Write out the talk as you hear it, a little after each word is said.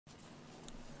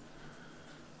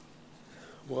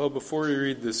Well, before we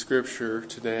read the scripture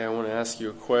today, I want to ask you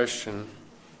a question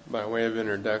by way of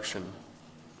introduction.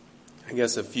 I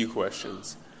guess a few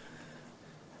questions.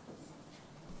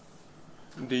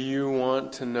 Do you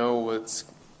want to know what's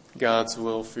God's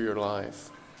will for your life?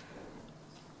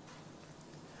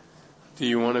 Do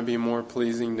you want to be more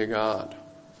pleasing to God?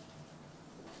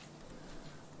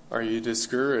 Are you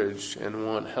discouraged and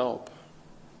want help?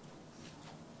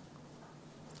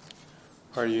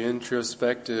 Are you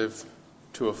introspective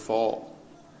to a fault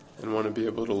and want to be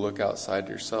able to look outside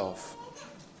yourself?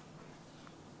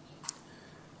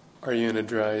 Are you in a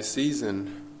dry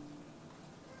season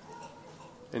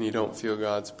and you don't feel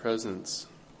God's presence?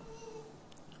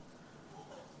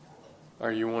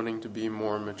 Are you wanting to be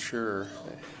more mature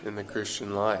in the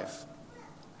Christian life?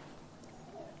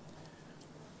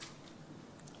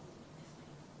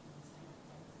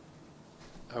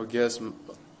 I would guess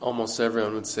almost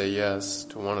everyone would say yes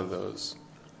to one of those.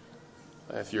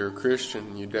 If you're a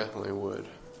Christian, you definitely would.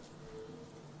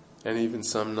 And even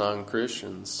some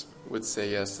non-Christians would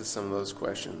say yes to some of those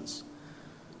questions.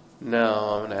 Now,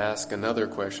 I'm going to ask another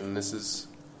question. This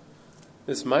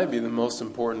might be the most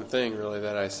important thing, really,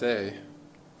 that I say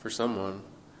for someone.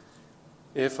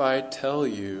 If I tell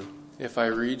you, if I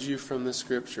read you from the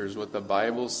Scriptures what the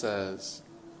Bible says,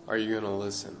 are you going to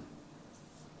listen?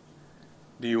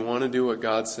 Do you want to do what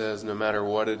God says no matter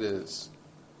what it is?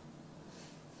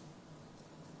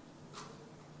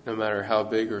 No matter how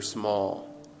big or small?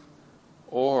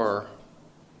 Or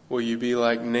will you be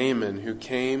like Naaman, who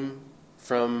came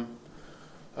from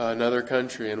another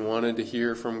country and wanted to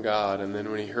hear from God, and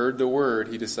then when he heard the word,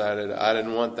 he decided, I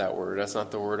didn't want that word. That's not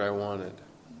the word I wanted.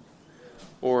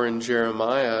 Or in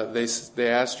Jeremiah, they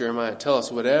asked Jeremiah, tell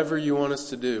us whatever you want us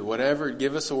to do. Whatever,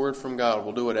 give us a word from God.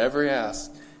 We'll do whatever he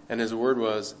asks. And his word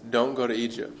was, don't go to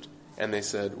Egypt. And they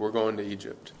said, we're going to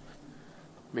Egypt.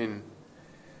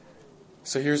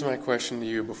 So here's my question to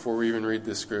you before we even read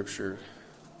the scripture.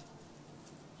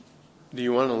 Do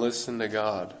you want to listen to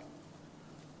God?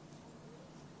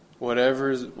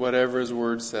 Whatever his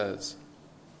word says.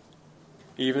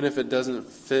 Even if it doesn't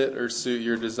fit or suit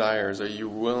your desires, are you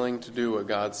willing to do what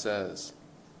God says?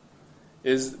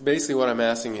 Basically what I'm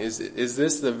asking is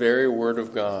this the very word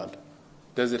of God?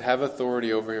 Does it have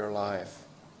authority over your life?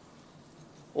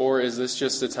 Or is this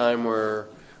just a time where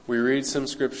we read some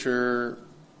scripture,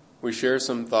 we share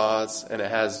some thoughts, and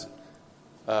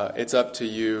it's up to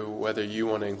you whether you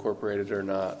want to incorporate it or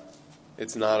not.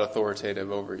 It's not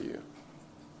authoritative over you.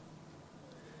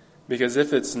 Because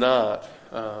if it's not,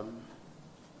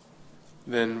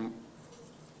 then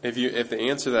if the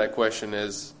answer to that question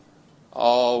is,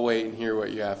 I'll wait and hear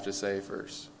what you have to say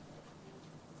first,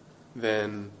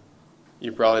 then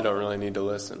you probably don't really need to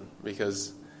listen,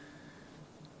 because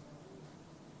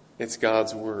it's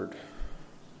God's word.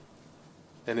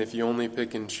 And if you only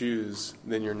pick and choose,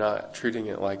 then you're not treating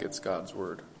it like it's God's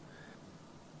word.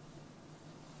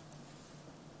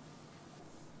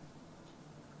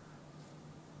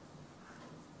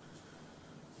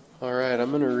 All right, I'm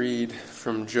going to read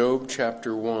from Job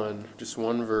chapter 1, just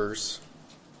one verse.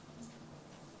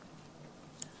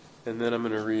 And then I'm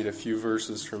going to read a few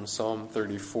verses from Psalm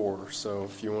 34. So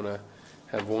if you want to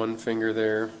have one finger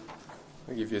there,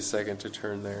 I'll give you a second to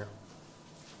turn there.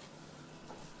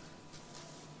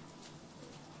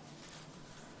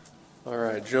 All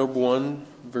right, Job 1,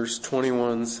 verse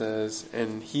 21 says,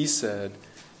 and he said,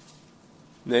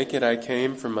 naked I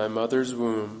came from my mother's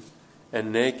womb,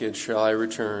 and naked shall I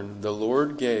return. The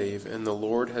Lord gave, and the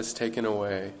Lord has taken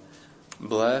away.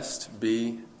 Blessed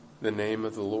be the name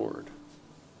of the Lord.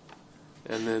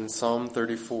 And then Psalm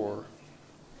 34,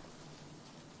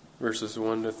 verses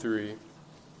 1 to 3.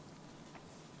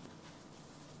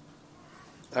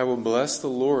 I will bless the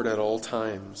Lord at all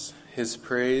times. His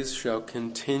praise shall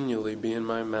continually be in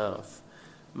my mouth.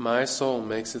 My soul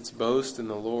makes its boast in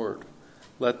the Lord.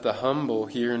 Let the humble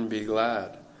hear and be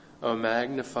glad. O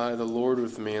magnify the Lord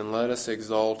with me, and let us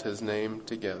exalt his name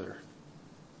together.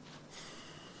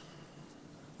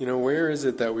 Where is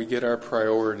it that we get our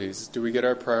priorities? Do we get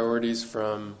our priorities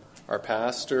from our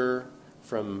pastor,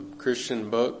 from Christian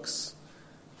books,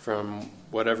 from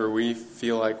whatever we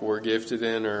feel like we're gifted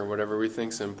in or whatever we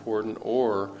think is important?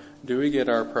 Or do we get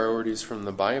our priorities from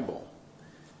the Bible?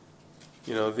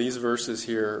 These verses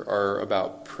here are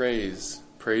about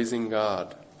praising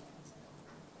God.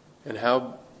 And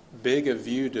how big a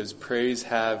view does praise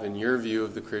have in your view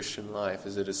of the Christian life?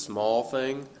 Is it a small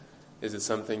thing? Is it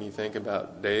something you think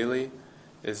about daily?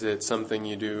 Is it something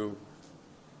you do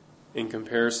in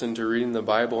comparison to reading the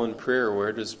Bible and prayer?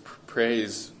 Where does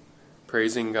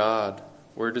praising God,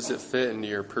 where does it fit into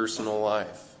your personal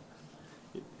life?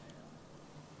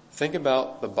 Think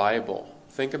about the Bible.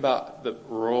 Think about the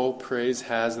role praise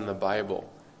has in the Bible.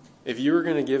 If you were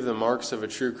going to give the marks of a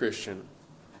true Christian,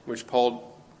 which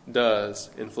Paul does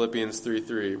in Philippians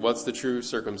 3:3, what's the true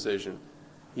circumcision?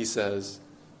 He says,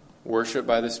 worship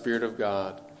by the Spirit of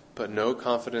God, put no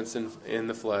confidence in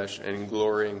the flesh, and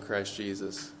glory in Christ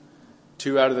Jesus.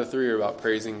 2 out of the 3 are about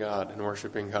praising God and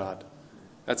worshiping God.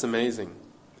 That's amazing.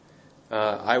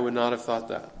 I would not have thought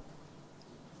that.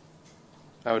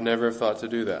 I would never have thought to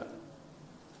do that.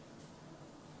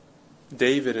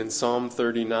 David in Psalm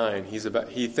 39,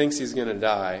 he thinks he's going to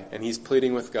die, and he's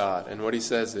pleading with God. And what he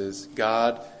says is,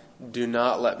 God, do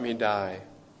not let me die.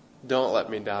 Don't let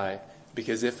me die.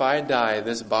 Because if I die,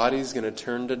 this body's going to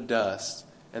turn to dust,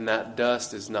 and that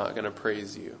dust is not going to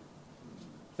praise you.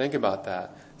 Think about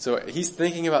that. So he's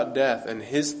thinking about death, and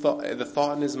the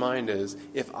thought in his mind is,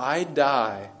 if I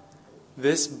die,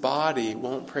 this body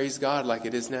won't praise God like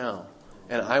it is now.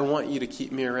 And I want you to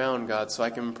keep me around, God, so I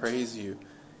can praise you.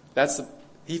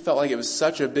 He felt like it was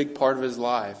such a big part of his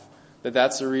life that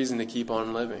that's the reason to keep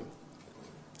on living.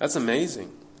 That's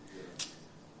amazing.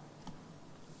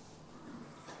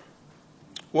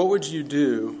 What would you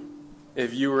do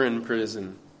if you were in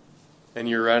prison and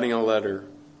you're writing a letter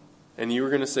and you were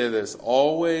going to say this,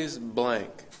 always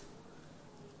blank?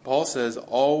 Paul says,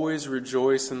 always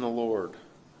rejoice in the Lord.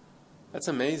 That's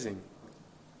amazing.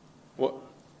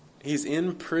 He's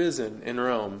in prison in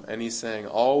Rome, and he's saying,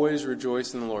 always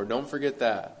rejoice in the Lord. Don't forget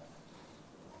that.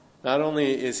 Not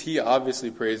only is he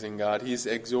obviously praising God, he's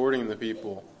exhorting the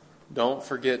people. Don't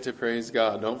forget to praise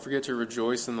God. Don't forget to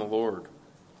rejoice in the Lord.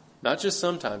 Not just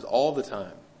sometimes, all the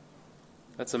time.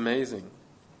 That's amazing.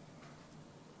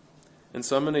 And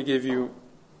so I'm going to give you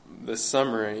the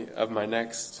summary of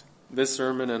this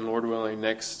sermon and, Lord willing,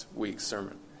 next week's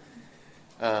sermon.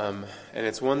 And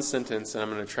it's one sentence, and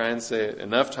I'm going to try and say it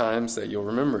enough times that you'll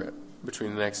remember it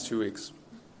between the next 2 weeks.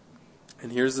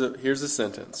 And here's the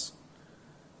sentence.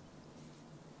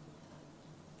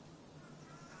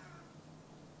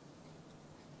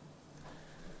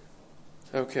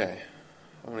 Okay,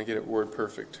 I want to get it word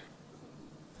perfect.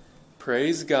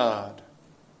 Praise God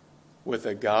with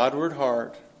a Godward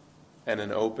heart and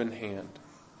an open hand.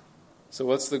 So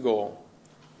what's the goal?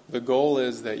 The goal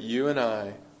is that you and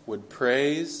I would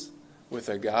praise with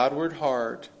a Godward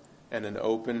heart and an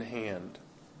open hand.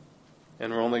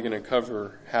 And we're only going to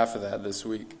cover half of that this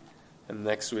week. And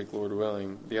next week, Lord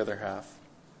willing, the other half.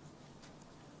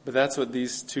 But that's what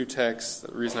these two texts,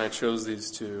 the reason I chose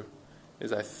these two,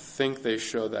 is I think they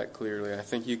show that clearly. I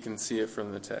think you can see it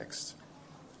from the text.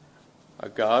 A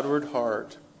Godward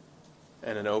heart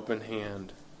and an open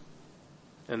hand.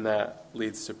 And that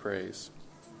leads to praise.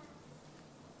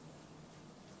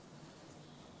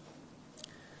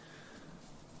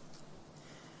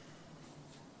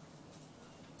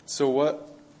 So what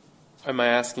am I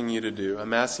asking you to do?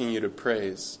 I'm asking you to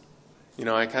praise.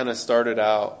 I kind of started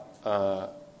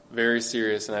out very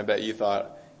serious, and I bet you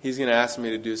thought, he's going to ask me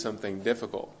to do something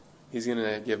difficult. He's going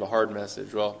to give a hard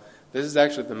message. Well, this is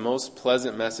actually the most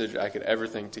pleasant message I could ever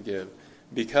think to give.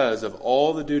 Because of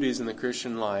all the duties in the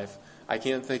Christian life, I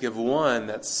can't think of one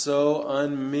that's so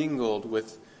unmingled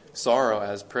with sorrow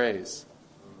as praise.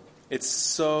 It's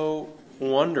so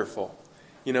wonderful.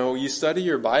 You study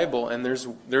your Bible, and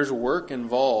there's work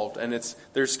involved, and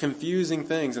there's confusing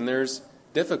things, and there's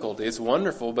difficulty. It's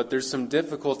wonderful, but there's some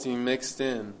difficulty mixed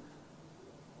in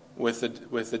with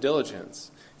the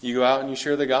diligence. You go out and you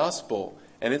share the gospel,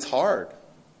 and it's hard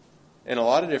in a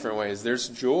lot of different ways. There's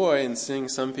joy in seeing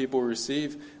some people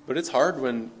receive, but it's hard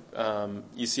when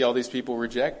you see all these people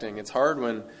rejecting. It's hard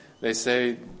when they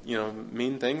say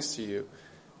mean things to you.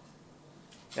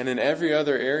 And in every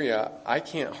other area, I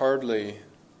can't hardly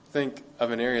think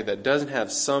of an area that doesn't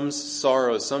have some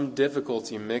sorrow, some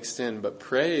difficulty mixed in, but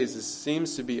praise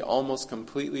seems to be almost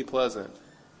completely pleasant.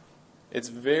 It's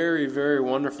very, very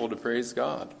wonderful to praise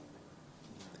God.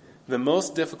 The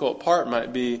most difficult part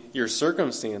might be your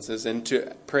circumstances and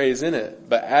to praise in it,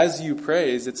 but as you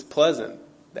praise, it's pleasant.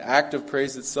 The act of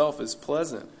praise itself is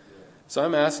pleasant. So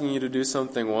I'm asking you to do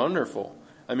something wonderful.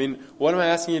 What am I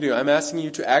asking you to do? I'm asking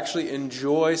you to actually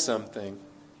enjoy something.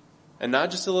 And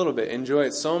not just a little bit. Enjoy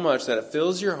it so much that it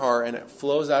fills your heart and it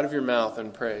flows out of your mouth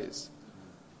in praise.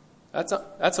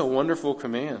 That's a wonderful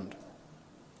command.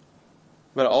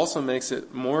 But it also makes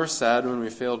it more sad when we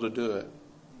fail to do it.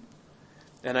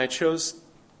 And I chose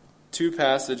 2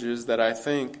 passages that I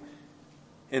think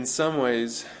in some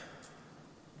ways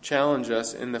challenge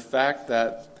us in the fact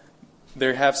that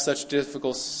they have such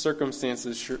difficult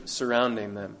circumstances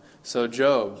surrounding them. So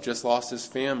Job just lost his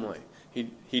family.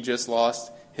 He just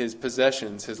lost his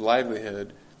possessions, his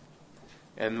livelihood.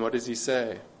 And what does he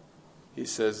say? He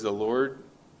says, the Lord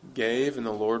gave and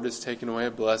the Lord has taken away.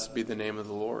 Blessed be the name of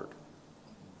the Lord.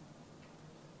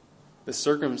 The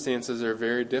circumstances are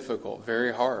very difficult,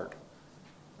 very hard.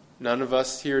 None of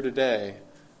us here today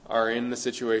are in the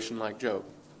situation like Job.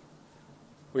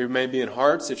 We may be in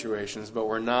hard situations, but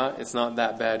it's not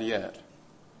that bad yet.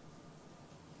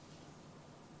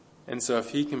 And so if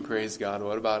he can praise God,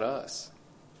 what about us?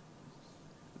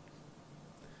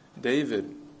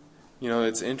 David,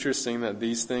 it's interesting that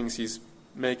these things he's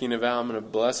making a vow, I'm going to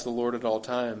bless the Lord at all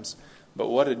times. But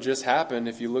what had just happened,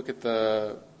 if you look at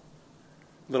the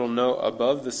little note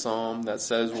above the psalm that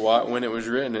says when it was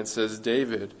written, it says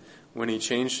David, when he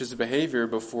changed his behavior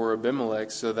before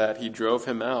Abimelech so that he drove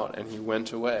him out and he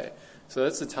went away. So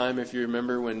that's the time, if you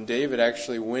remember, when David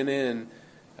actually went in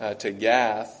to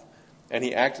Gath and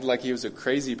he acted like he was a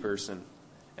crazy person.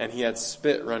 And he had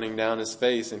spit running down his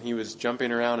face and he was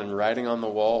jumping around and writing on the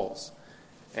walls.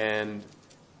 And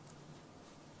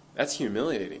that's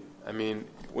humiliating. I mean,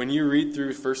 when you read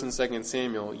through 1 and 2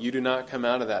 Samuel, you do not come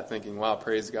out of that thinking, wow,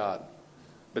 praise God.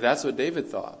 But that's what David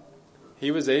thought. He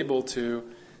was able to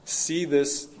see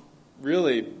this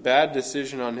really bad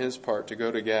decision on his part to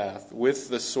go to Gath with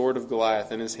the sword of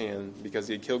Goliath in his hand because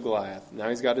he had killed Goliath. Now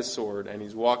he's got his sword and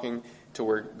he's walking to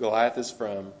where Goliath is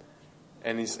from.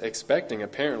 And he's expecting,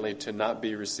 apparently, to not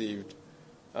be received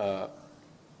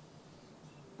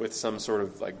with some sort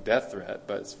of death threat.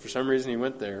 But for some reason he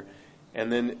went there.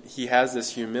 And then he has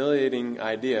this humiliating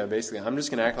idea. Basically, I'm just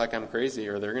going to act like I'm crazy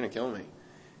or they're going to kill me.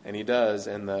 And he does.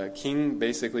 And the king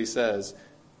basically says,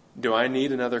 do I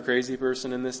need another crazy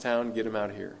person in this town? Get him out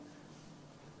of here.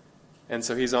 And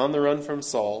so he's on the run from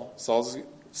Saul. Saul's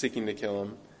seeking to kill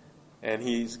him. And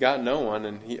he's got no one.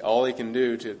 And all he can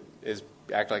do is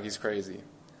act like he's crazy.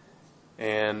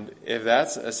 And if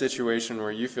that's a situation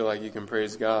where you feel like you can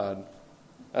praise God,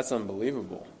 that's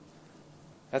unbelievable.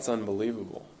 That's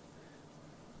unbelievable.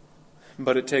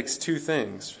 But it takes two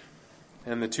things.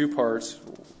 And the two parts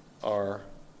are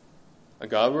a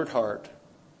Godward heart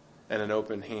and an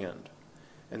open hand.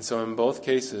 And so in both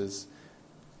cases,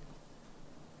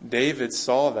 David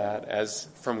saw that as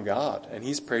from God. And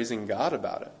he's praising God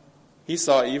about it. He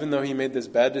saw, even though he made this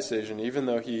bad decision, even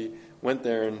though he went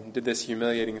there and did this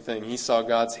humiliating thing, he saw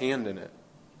God's hand in it.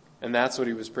 And that's what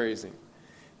he was praising.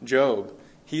 Job,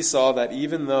 he saw that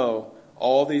even though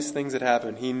all these things had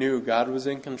happened, he knew God was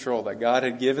in control, that God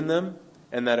had given them,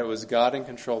 and that it was God in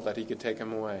control, that he could take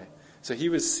them away. So he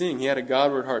had a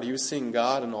Godward heart. He was seeing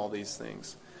God in all these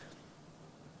things.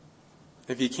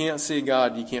 If you can't see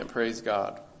God, you can't praise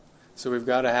God. So we've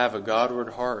got to have a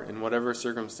Godward heart in whatever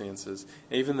circumstances,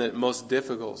 even the most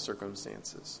difficult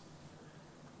circumstances.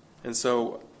 And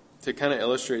so to kind of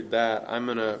illustrate that, I'm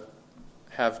going to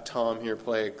have Tom here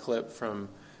play a clip from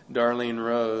Darlene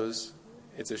Rose.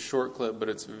 It's a short clip, but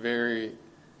it's very,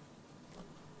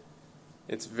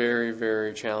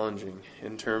 very challenging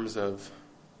in terms of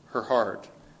her heart.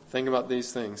 Think about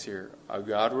these things here. A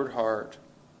Godward heart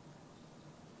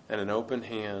and an open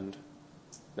hand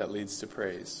that leads to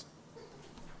praise.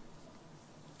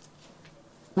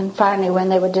 And finally, when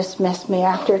they would dismiss me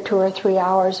after 2 or 3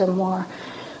 hours or more,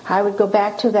 I would go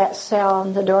back to that cell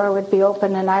and the door would be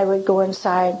open and I would go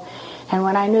inside. And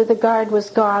when I knew the guard was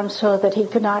gone so that he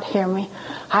could not hear me,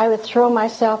 I would throw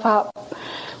myself out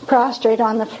prostrate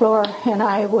on the floor and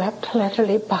I wept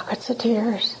literally buckets of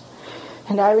tears.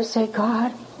 And I would say,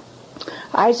 God,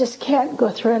 I just can't go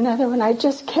through another one. I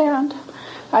just can't.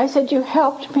 I said, you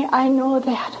helped me. I know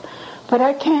that. But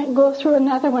I can't go through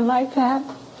another one like that.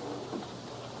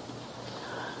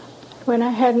 When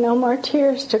I had no more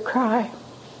tears to cry,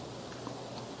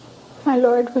 my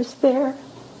Lord was there.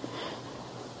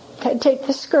 I'd take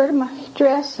the skirt of my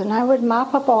dress and I would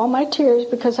mop up all my tears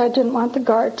because I didn't want the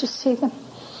guard to see them.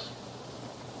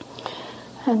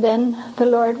 And then the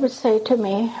Lord would say to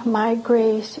me, my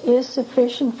grace is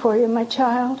sufficient for you, my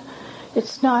child.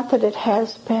 It's not that it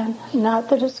has been,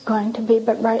 not that it's going to be,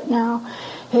 but right now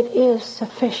it is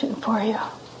sufficient for you.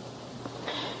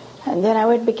 And then I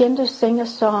would begin to sing a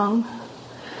song.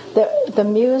 The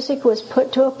music was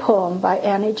put to a poem by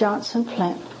Annie Johnson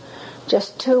Flint.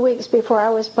 Just 2 weeks before I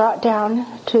was brought down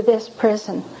to this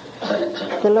prison,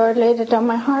 the Lord laid it on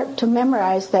my heart to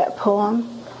memorize that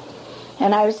poem.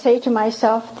 And I would say to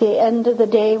myself at the end of the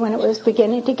day when it was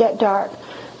beginning to get dark,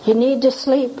 you need to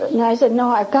sleep. And I said, no,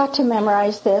 I've got to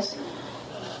memorize this.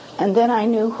 And then I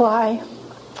knew why.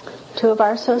 2 of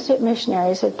our associate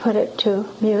missionaries had put it to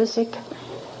music.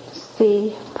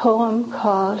 The poem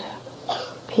called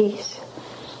Peace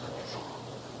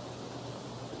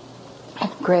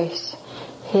and Grace.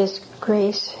 His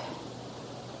grace,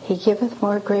 He giveth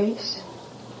more grace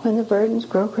when the burdens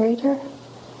grow greater.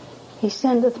 He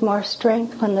sendeth more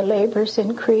strength when the labors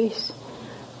increase.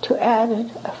 To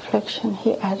added affliction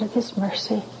he added his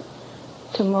mercy.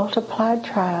 To multiplied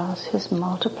trials his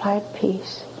multiplied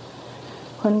peace.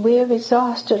 When we have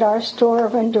exhausted our store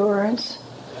of endurance,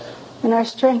 and our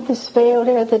strength is failed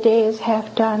ere the day is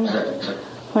half done,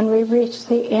 when we reach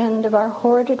the end of our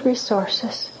hoarded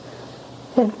resources,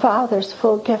 then Father's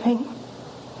full giving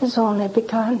is only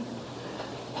begun.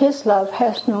 His love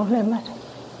has no limit.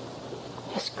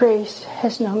 His grace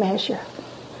has no measure.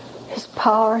 His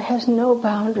power has no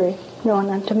boundary known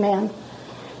unto men.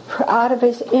 For out of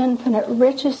his infinite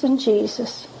riches in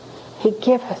Jesus, he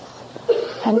giveth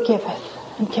and giveth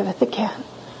and giveth again.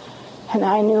 And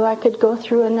I knew I could go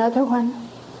through another one.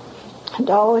 And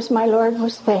always my Lord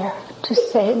was there to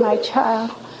say, my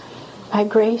child, my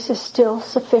grace is still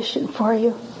sufficient for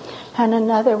you. And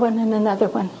another one and another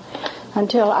one.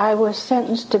 Until I was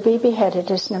sentenced to be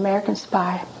beheaded as an American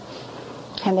spy.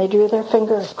 And they drew their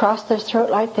fingers across their throat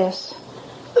like this.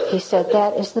 He said,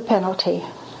 that is the penalty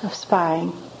of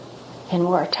spying in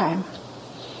wartime.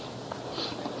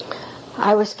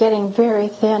 I was getting very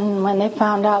thin. When they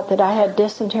found out that I had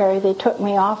dysentery, they took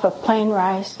me off of plain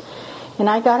rice. And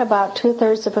I got about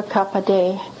 2/3 of a cup a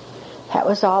day. That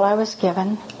was all I was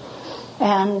given.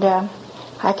 And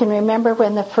I can remember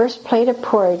when the first plate of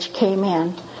porridge came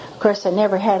in. Of course, I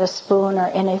never had a spoon or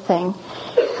anything.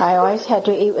 I always had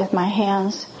to eat with my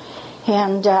hands.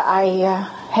 And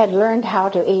I had learned how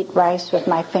to eat rice with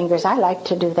my fingers. I like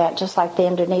to do that, just like the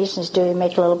Indonesians do. You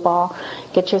make a little ball,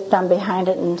 get your thumb behind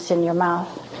it, and it's in your mouth.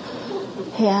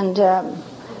 And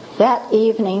that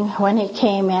evening, when he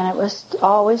came in, it was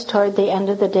always toward the end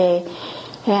of the day,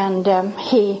 and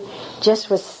he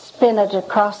just would spin it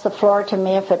across the floor to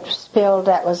me. If it spilled,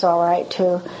 that was all right,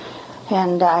 too.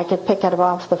 And I could pick it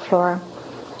off the floor.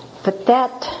 But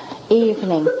that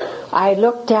evening, I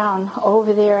looked down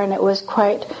over there, and it was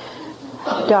quite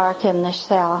dark in the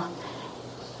cell.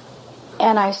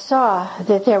 And I saw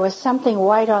that there was something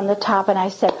white on the top, and I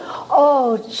said,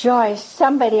 oh, Joyce,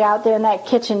 somebody out there in that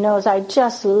kitchen knows I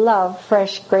just love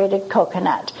fresh grated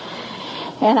coconut.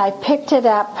 And I picked it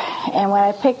up, and when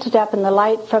I picked it up and the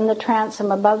light from the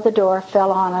transom above the door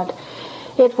fell on it,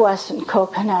 it wasn't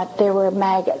coconut, there were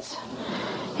maggots.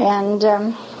 And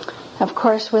of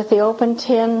course, with the open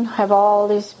tin, I have all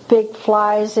these big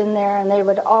flies in there, and they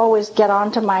would always get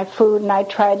onto my food, and I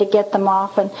tried to get them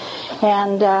off,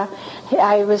 and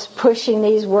I was pushing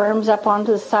these worms up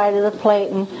onto the side of the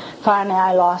plate, and finally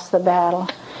I lost the battle.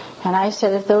 And I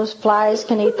said, if those flies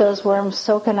can eat those worms,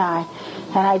 so can I.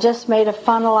 And I just made a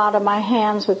funnel out of my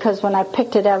hands, because when I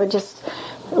picked it up, it just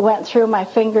went through my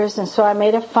fingers, and so I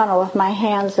made a funnel with my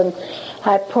hands, and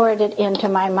I poured it into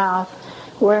my mouth,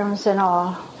 worms and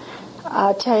all.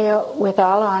 I'll tell you, with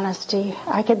all honesty,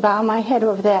 I could bow my head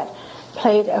over that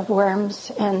plate of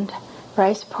worms and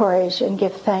rice porridge and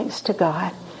give thanks to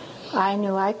God. I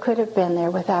knew I could have been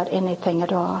there without anything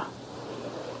at all.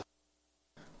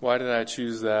 Why did I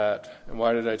choose that? And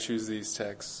why did I choose these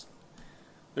texts?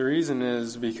 The reason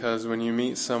is because when you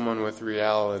meet someone with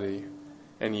reality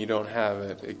and you don't have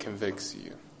it, it convicts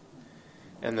you.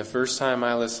 And the first time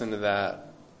I listened to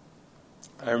that,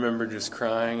 I remember just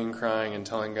crying and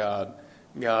telling God,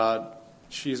 God,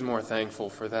 she's more thankful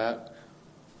for that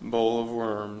bowl of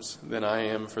worms than I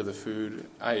am for the food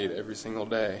I eat every single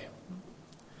day.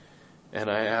 And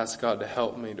I asked God to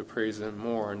help me to praise Him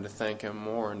more and to thank Him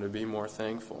more and to be more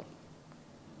thankful.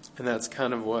 And that's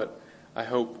kind of what I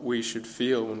hope we should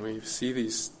feel when we see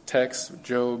these texts of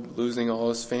Job losing all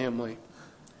his family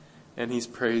and he's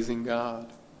praising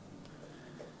God.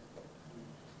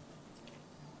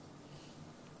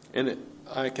 And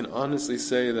I can honestly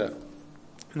say that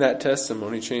that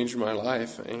testimony changed my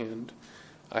life, and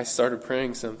I started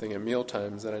praying something at meal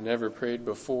times that I never prayed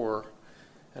before.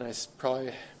 And I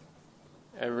probably,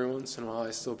 every once in a while,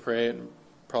 I still pray it, and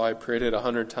probably prayed it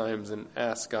 100 times and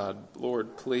asked God,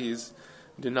 Lord, please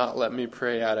do not let me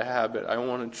pray out of habit. I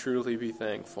want to truly be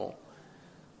thankful.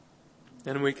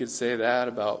 And we could say that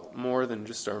about more than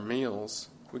just our meals.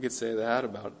 We could say that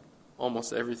about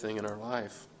almost everything in our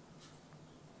life.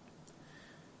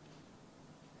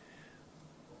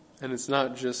 And it's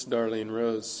not just Darlene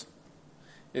Rose.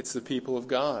 It's the people of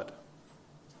God.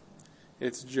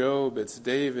 It's Job, it's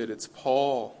David, it's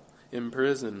Paul in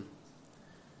prison.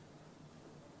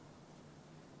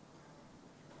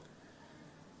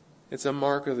 It's a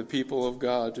mark of the people of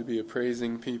God to be a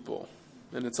praising people.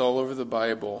 And it's all over the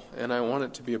Bible. And I want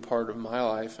it to be a part of my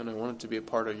life, and I want it to be a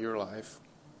part of your life.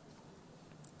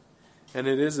 And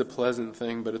it is a pleasant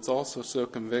thing, but it's also so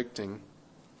convicting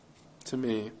to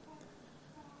me.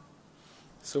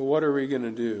 So what are we going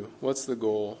to do? What's the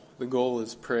goal? The goal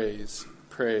is praise.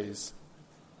 Praise.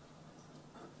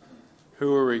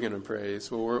 Who are we going to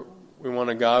praise? Well, we want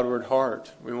a Godward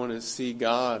heart. We want to see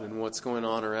God and what's going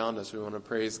on around us. We want to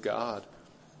praise God.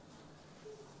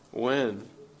 When?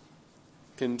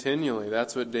 Continually.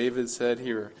 That's what David said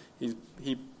here. He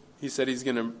said he's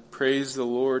going to praise the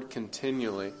Lord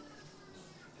continually.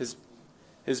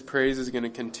 His praise is going to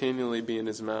continually be in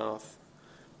his mouth.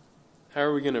 How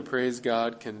are we going to praise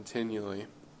God continually?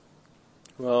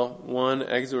 Well, one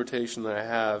exhortation that I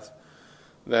have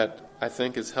that I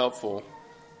think is helpful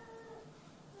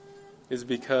is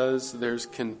because there's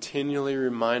continually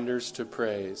reminders to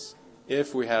praise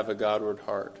if we have a Godward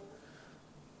heart.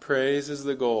 Praise is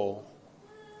the goal.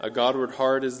 A Godward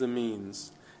heart is the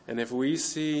means. And if we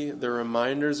see the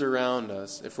reminders around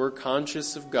us, if we're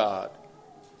conscious of God,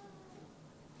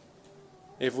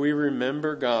 if we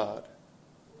remember God,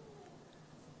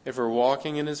 if we're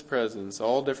walking in His presence,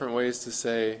 all different ways to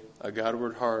say a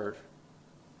Godward heart,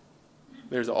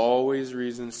 there's always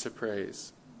reasons to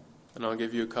praise. And I'll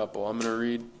give you a couple. I'm going to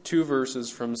read 2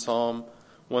 verses from Psalm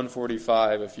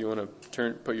 145 if you want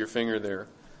to put your finger there.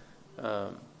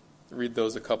 Read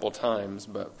those a couple times.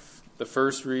 But the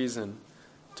first reason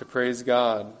to praise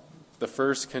God, the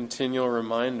first continual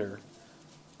reminder,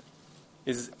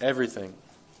 is everything.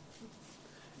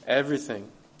 Everything.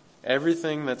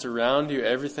 Everything that's around you,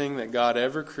 everything that God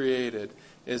ever created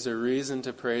is a reason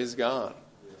to praise God.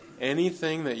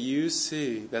 Anything that you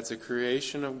see that's a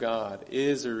creation of God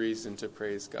is a reason to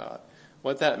praise God.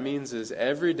 What that means is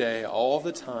every day, all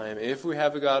the time, if we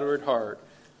have a Godward heart,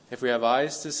 if we have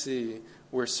eyes to see,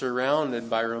 we're surrounded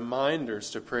by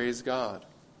reminders to praise God.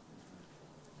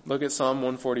 Look at Psalm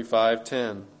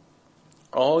 145:10.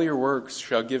 All your works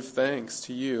shall give thanks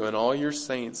to you, and all your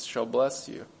saints shall bless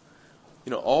you.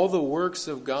 All the works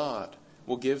of God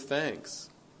will give thanks.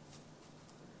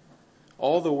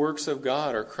 All the works of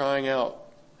God are crying out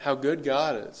how good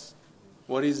God is,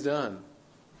 what He's done.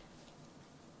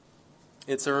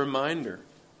 It's a reminder.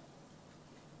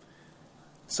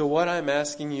 So what I'm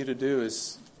asking you to do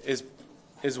is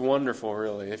wonderful,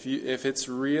 really. If it's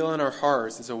real in our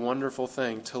hearts, it's a wonderful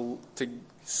thing to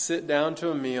sit down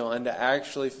to a meal and to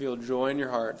actually feel joy in your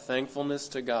heart, thankfulness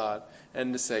to God,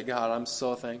 and to say, God, I'm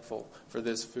so thankful for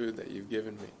this food that you've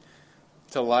given me.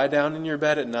 To lie down in your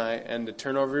bed at night and to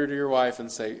turn over to your wife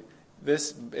and say,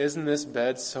 isn't this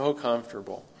bed so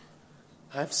comfortable?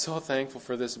 I'm so thankful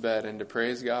for this bed, and to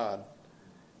praise God.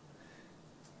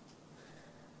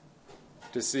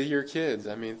 To see your kids,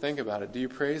 think about it. Do you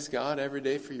praise God every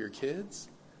day for your kids?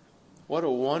 What a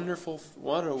wonderful,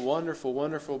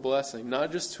 wonderful blessing.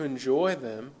 Not just to enjoy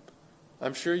them.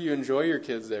 I'm sure you enjoy your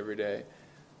kids every day.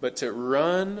 But to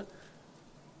run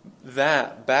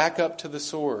that back up to the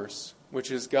source,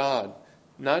 which is God.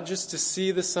 Not just to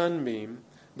see the sunbeam,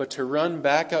 but to run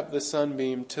back up the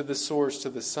sunbeam to the source, to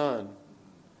the sun.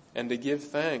 And to give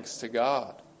thanks to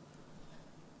God.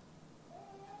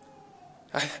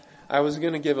 I was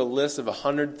going to give a list of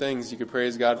 100 things you could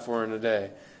praise God for in a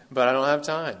day, but I don't have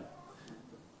time.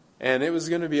 And it was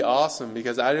going to be awesome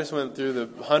because I just went through the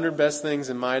 100 best things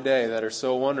in my day that are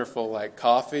so wonderful, like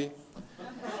coffee.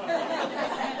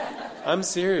 I'm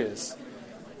serious.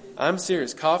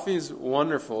 Coffee is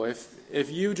wonderful.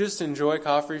 If you just enjoy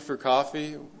coffee for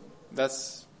coffee,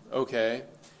 that's okay.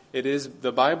 It is.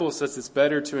 The Bible says it's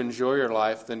better to enjoy your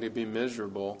life than to be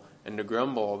miserable and to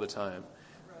grumble all the time.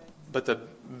 But the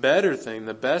better thing,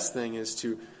 the best thing is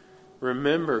to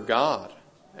remember God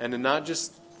and to not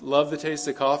just love the taste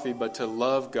of coffee, but to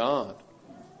love God.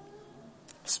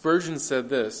 Spurgeon said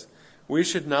this, we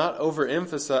should not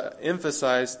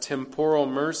overemphasize temporal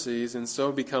mercies and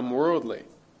so become worldly.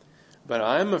 But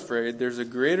I'm afraid there's a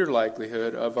greater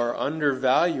likelihood of our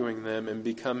undervaluing them and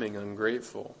becoming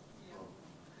ungrateful.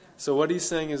 So what he's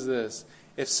saying is this.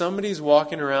 If somebody's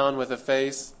walking around with a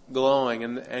face glowing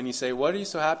and you say, what are you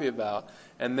so happy about?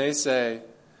 And they say,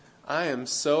 I am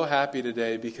so happy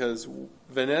today because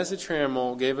Vanessa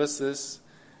Trammell gave us this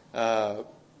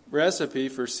recipe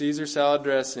for Caesar salad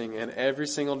dressing, and every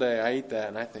single day I eat that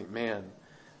and I think, man,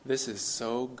 this is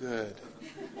so good.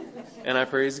 And I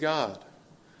praise God.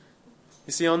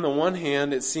 You see, on the one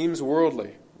hand, it seems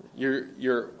worldly.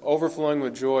 You're overflowing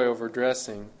with joy over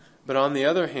dressing. But on the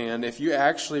other hand, if you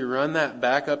actually run that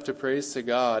back up to praise to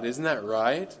God, isn't that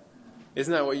right?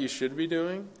 Isn't that what you should be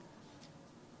doing?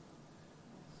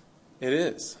 It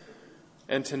is.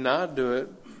 And to not do it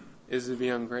is to be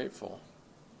ungrateful.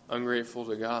 Ungrateful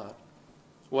to God.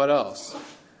 What else?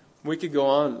 We could go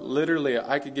on. Literally,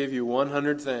 I could give you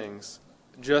 100 things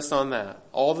just on that.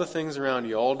 All the things around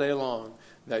you all day long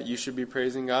that you should be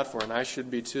praising God for, and I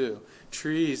should be too.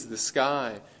 Trees, the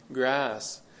sky,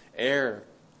 grass, air,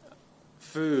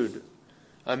 food,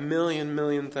 a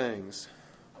million things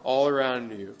all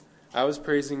around you. I was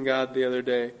praising God the other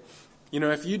day.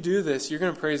 If you do this, you're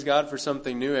going to praise God for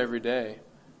something new every day.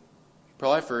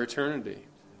 Probably for eternity.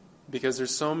 Because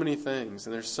there's so many things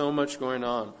and there's so much going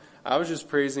on. I was just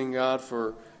praising God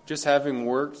for just having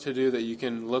work to do that you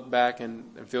can look back and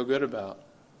feel good about.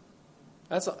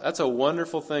 That's a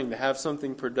wonderful thing, to have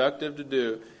something productive to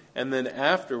do. And then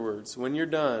afterwards, when you're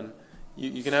done,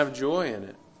 you can have joy in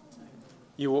it.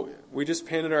 We just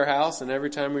painted our house, and every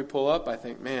time we pull up, I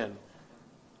think, man,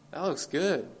 that looks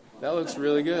good. That looks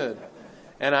really good.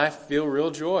 And I feel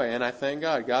real joy, and I thank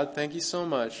God. God, thank you so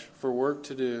much for work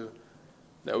to do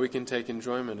that we can take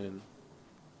enjoyment in.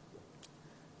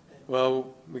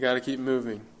 Well, we got to keep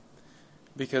moving.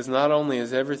 Because not only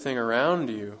is everything around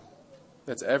you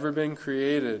that's ever been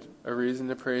created a reason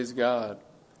to praise God,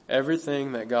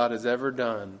 everything that God has ever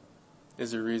done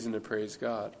is a reason to praise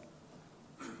God.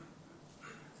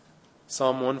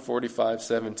 Psalm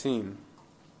 145:17.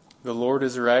 The Lord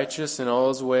is righteous in all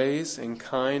his ways and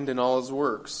kind in all his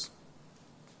works.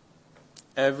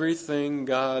 Everything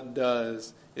God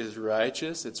does is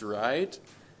righteous, it's right,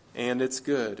 and it's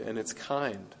good, and it's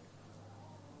kind.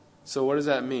 So what does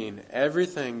that mean?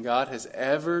 Everything God has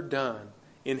ever done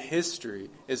in history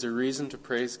is a reason to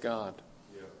praise God.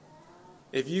 Yeah.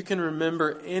 If you can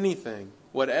remember anything,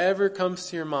 whatever comes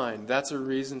to your mind, that's a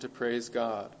reason to praise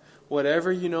God.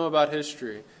 Whatever you know about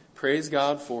history, praise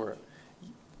God for it.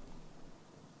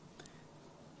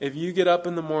 If you get up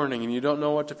in the morning and you don't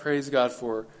know what to praise God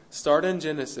for, start in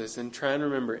Genesis and try and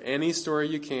remember any story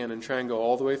you can and try and go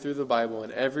all the way through the Bible,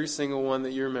 and every single one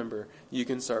that you remember, you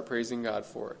can start praising God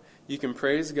for it. You can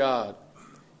praise God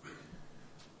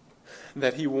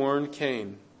that he warned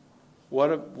Cain.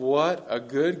 What a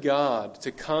good God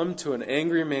to come to an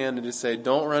angry man and to say,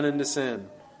 don't run into sin.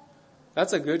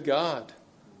 That's a good God.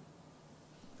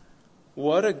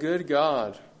 What a good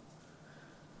God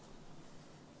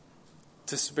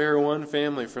to spare one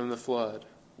family from the flood.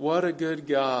 What a good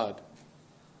God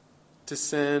to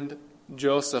send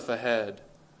Joseph ahead.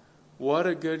 What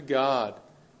a good God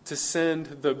to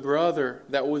send the brother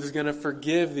that was going to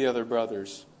forgive the other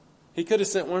brothers. He could have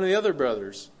sent one of the other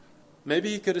brothers. Maybe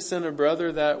he could have sent a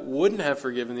brother that wouldn't have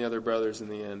forgiven the other brothers in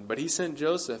the end. But he sent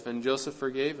Joseph, and Joseph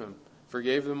forgave him.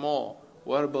 Forgave them all.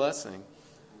 What a blessing.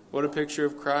 What a picture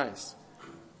of Christ.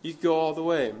 You could go all the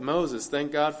way. Moses,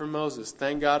 thank God for Moses.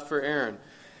 Thank God for Aaron.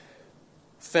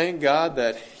 Thank God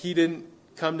that he didn't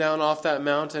come down off that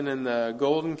mountain and the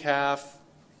golden calf,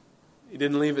 he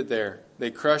didn't leave it there. They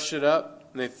crushed it up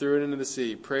and they threw it into the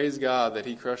sea. Praise God that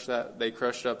they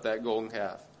crushed up that golden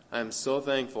calf. I am so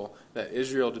thankful that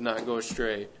Israel did not go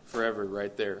astray forever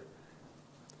right there.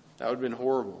 That would have been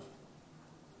horrible.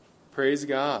 Praise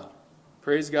God.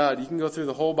 Praise God. You can go through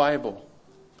the whole Bible.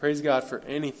 Praise God for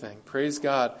anything. Praise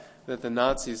God that the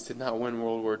Nazis did not win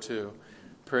World War II.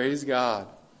 Praise God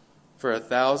for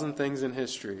 1,000 things in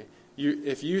history.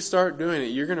 If you start doing it,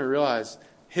 you're going to realize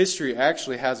history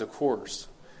actually has a course.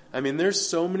 I mean, there's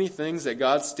so many things that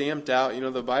God stamped out.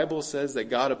 The Bible says that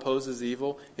God opposes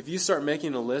evil. If you start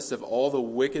making a list of all the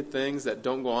wicked things that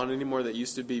don't go on anymore that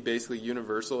used to be basically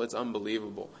universal, it's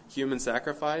unbelievable. Human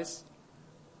sacrifice,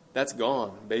 that's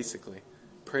gone, basically.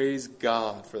 Praise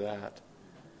God for that.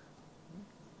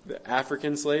 The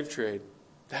African slave trade,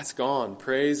 that's gone.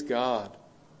 Praise God.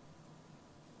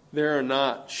 There are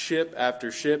not ship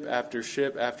after ship after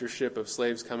ship after ship of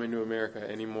slaves coming to America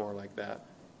anymore like that.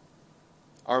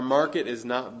 Our market is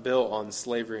not built on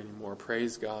slavery anymore.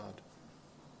 Praise God.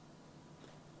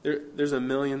 There's a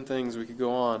million things we could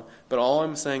go on, but all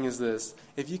I'm saying is this.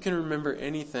 If you can remember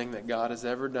anything that God has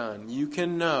ever done, you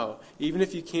can know, even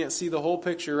if you can't see the whole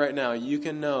picture right now, you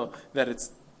can know that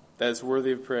it's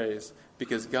worthy of praise,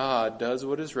 because God does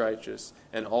what is righteous,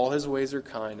 and all his ways are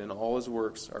kind, and all his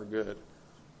works are good.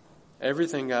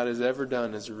 Everything God has ever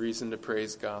done is a reason to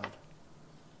praise God.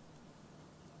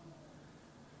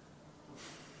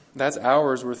 That's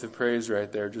hours worth of praise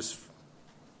right there, just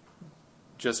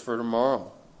for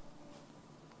tomorrow.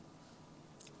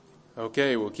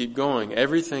 Okay, we'll keep going.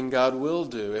 Everything God will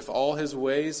do, if all his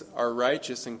ways are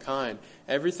righteous and kind,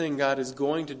 everything God is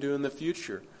going to do in the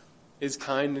future is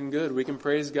kind and good. We can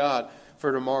praise God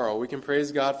for tomorrow. We can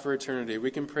praise God for eternity.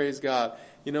 We can praise God.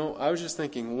 I was just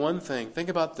thinking one thing. Think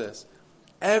about this.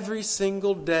 Every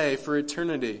single day for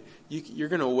eternity, you're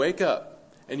going to wake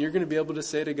up and you're going to be able to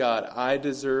say to God, I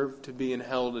deserve to be in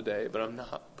hell today, but I'm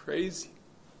not. Praise you.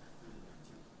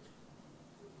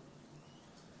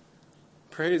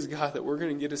 Praise God that we're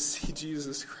going to get to see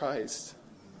Jesus Christ.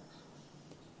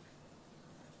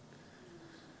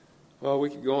 Well,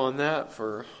 we could go on that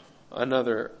for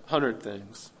another 100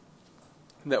 things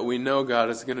that we know God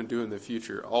is going to do in the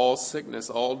future. All sickness,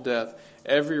 all death,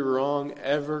 every wrong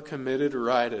ever committed,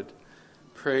 righted.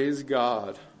 Praise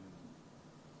God.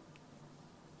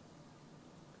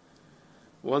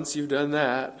 Once you've done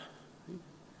that,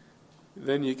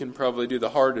 then you can probably do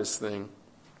the hardest thing,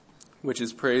 which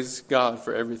is praise God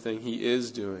for everything He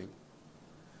is doing.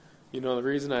 You know, the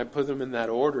reason I put them in that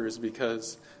order is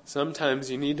because sometimes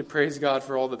you need to praise God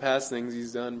for all the past things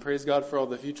He's done, praise God for all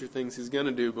the future things He's going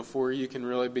to do before you can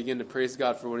really begin to praise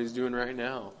God for what He's doing right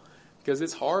now. Because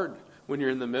it's hard when you're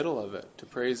in the middle of it to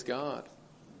praise God.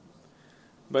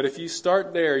 But if you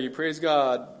start there, you praise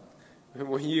God,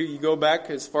 when you go back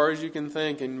as far as you can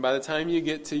think, and by the time you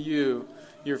get to you,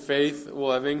 your faith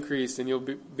will have increased and you'll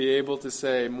be able to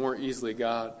say more easily,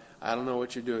 God, I don't know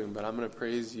what you're doing, but I'm going to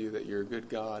praise you that you're a good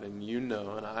God and you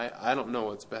know, and I don't know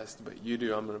what's best, but you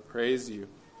do. I'm going to praise you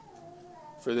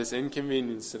for this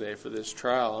inconvenience today, for this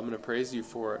trial. I'm going to praise you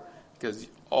for it because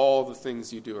all the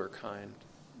things you do are kind.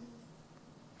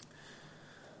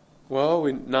 Well,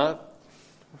 we're not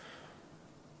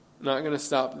going to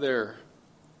stop there.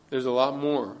 There's a lot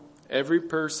more. Every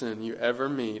person you ever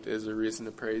meet is a reason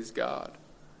to praise God.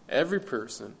 Every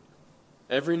person.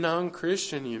 Every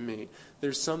non-Christian you meet,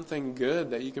 there's something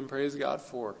good that you can praise God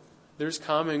for. There's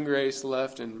common grace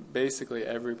left in basically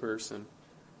every person.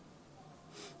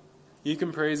 You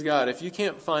can praise God. If you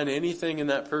can't find anything in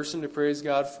that person to praise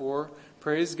God for,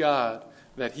 praise God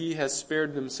that He has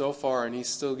spared them so far and He's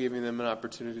still giving them an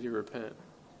opportunity to repent.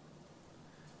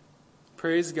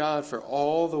 Praise God for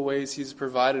all the ways He's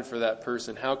provided for that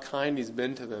person, how kind He's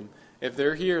been to them. If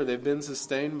they're here, they've been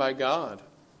sustained by God.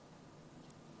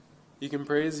 You can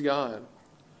praise God.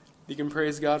 You can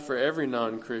praise God for every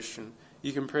non-Christian.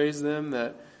 You can praise them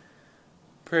that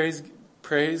praise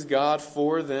God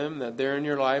for them that they're in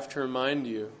your life to remind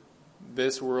you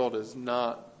this world is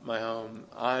not my home.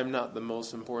 I'm not the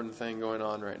most important thing going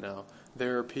on right now.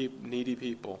 There are needy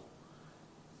people.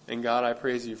 And God, I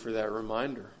praise you for that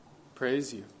reminder.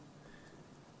 Praise you.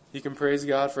 You can praise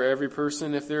God for every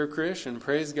person if they're a Christian.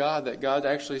 Praise God that God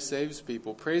actually saves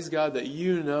people. Praise God that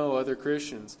you know other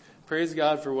Christians. Praise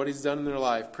God for what He's done in their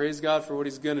life. Praise God for what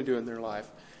He's going to do in their life.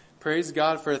 Praise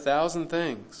God for 1,000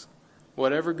 things.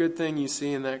 Whatever good thing you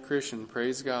see in that Christian,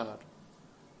 praise God.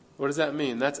 What does that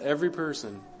mean? That's every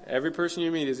person. Every person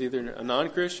you meet is either a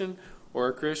non-Christian or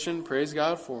a Christian. Praise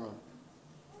God for them.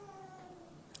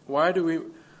 Why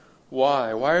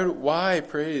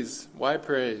praise? Why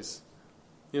praise?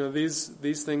 You know,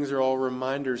 these things are all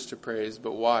reminders to praise,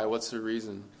 but why? What's the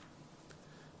reason?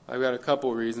 I've got a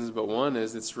couple reasons, but one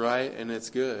is it's right and it's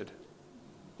good.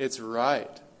 It's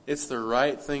right. It's the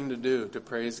right thing to do, to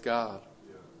praise God.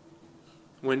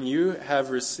 When you have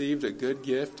received a good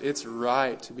gift, it's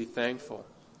right to be thankful.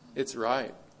 It's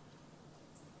right.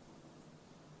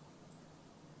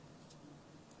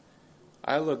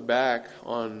 I look back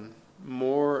on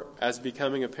more, as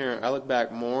becoming a parent, I look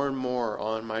back more and more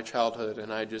on my childhood,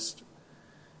 and I just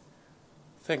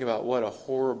think about what a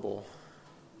horrible,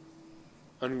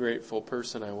 ungrateful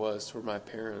person I was toward my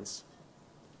parents.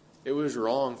 It was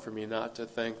wrong for me not to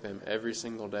thank them every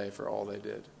single day for all they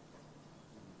did.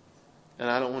 And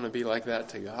I don't want to be like that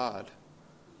to God.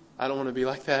 I don't want to be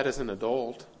like that as an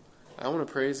adult. I want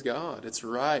to praise God. It's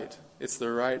right. It's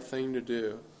the right thing to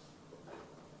do.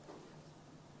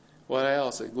 What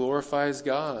else? It glorifies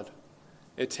God.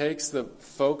 It takes the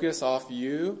focus off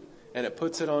you and it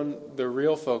puts it on the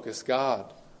real focus,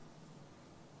 God.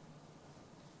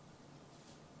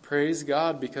 Praise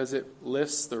God because it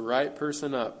lifts the right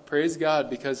person up. Praise God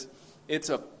because it's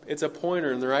a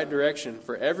pointer in the right direction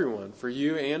for everyone, for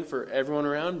you and for everyone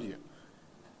around you.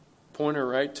 Pointer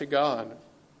right to God.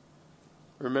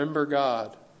 Remember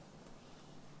God.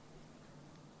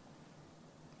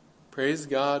 Praise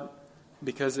God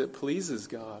because it pleases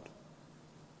God.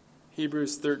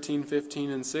 Hebrews 13, 15,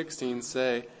 and 16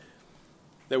 say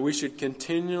that we should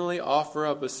continually offer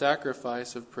up a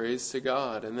sacrifice of praise to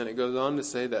God. And then it goes on to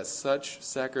say that such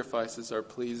sacrifices are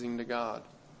pleasing to God.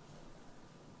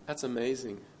 That's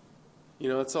amazing. You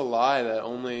know, it's a lie that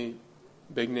only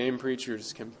big name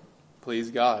preachers can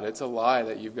please God. It's a lie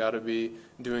that you've got to be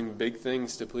doing big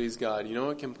things to please God. You know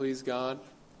what can please God?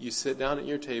 You sit down at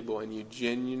your table and you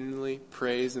genuinely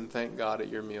praise and thank God at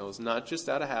your meals. Not just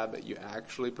out of habit. You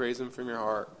actually praise Him from your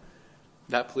heart.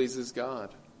 That pleases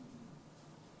God.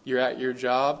 You're at your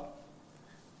job.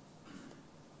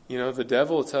 You know, the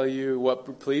devil will tell you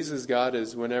what pleases God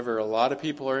is whenever a lot of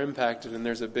people are impacted and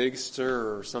there's a big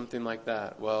stir or something like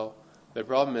that. Well, the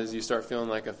problem is you start feeling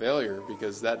like a failure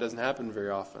because that doesn't happen very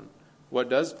often. What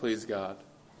does please God?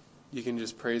 you can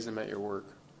just praise him at your work.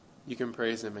 You can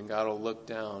praise him and God will look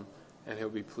down and he'll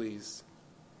be pleased.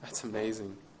 That's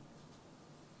amazing.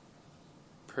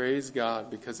 Praise God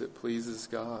because it pleases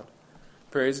God.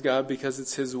 Praise God because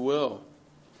it's his will.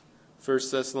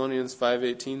 1 Thessalonians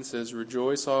 5:18 says,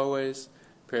 "Rejoice always,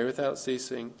 pray without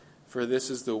ceasing, for this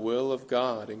is the will of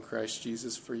God in Christ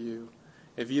Jesus for you."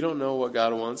 If you don't know what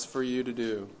God wants for you to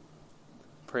do,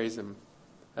 praise him.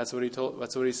 That's what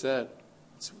he said.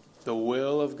 It's the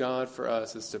will of God for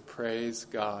us is to praise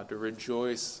God, to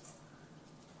rejoice.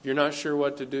 If you're not sure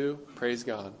what to do, praise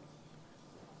God.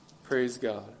 Praise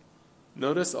God.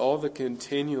 Notice all the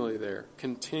continually there.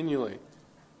 Continually.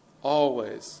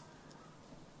 Always.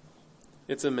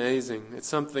 It's amazing. It's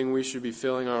something we should be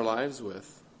filling our lives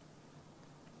with.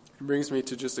 It brings me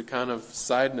to just a kind of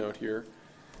side note here.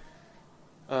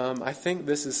 I think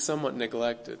this is somewhat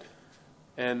neglected.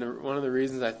 And one of the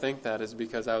reasons I think that is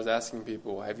because I was asking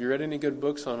people, have you read any good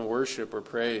books on worship or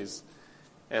praise?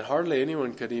 And hardly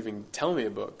anyone could even tell me a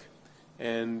book.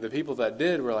 And the people that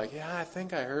did were like, yeah, I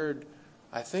think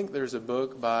there's a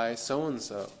book by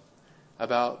so-and-so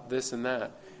about this and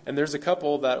that. And there's a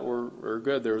couple that were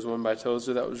good. There was one by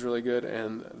Tozer that was really good,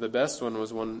 and the best one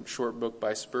was one short book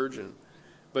by Spurgeon.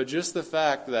 But just the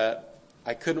fact that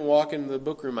I couldn't walk into the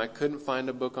book room, I couldn't find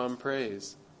a book on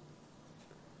praise.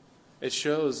 It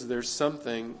shows there's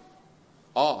something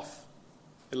off,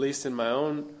 at least in my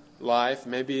own life.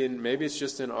 Maybe it's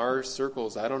just in our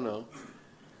circles, I don't know.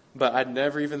 But I'd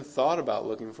never even thought about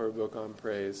looking for a book on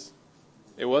praise.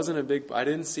 I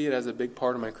didn't see it as a big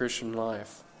part of my Christian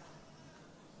life.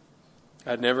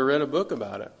 I'd never read a book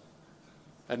about it.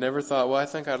 I'd never thought, well, I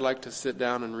think I'd like to sit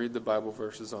down and read the Bible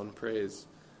verses on praise.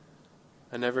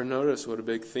 I never noticed what a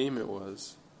big theme it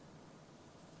was.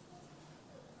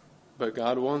 But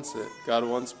God wants it. God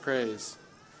wants praise.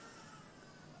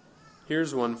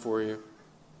 Here's one for you.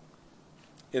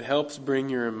 It helps bring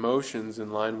your emotions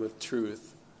in line with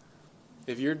truth.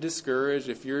 If you're discouraged,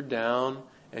 if you're down,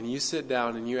 and you sit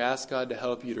down and you ask God to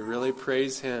help you to really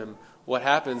praise him, what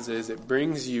happens is it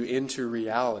brings you into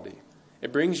reality.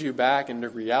 It brings you back into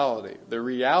reality. The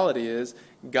reality is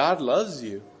God loves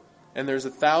you. And there's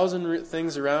 1,000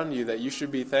 things around you that you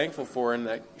should be thankful for and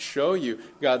that show you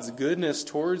God's goodness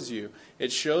towards you.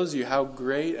 It shows you how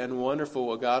great and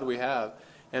wonderful a God we have.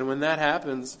 And when that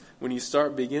happens, when you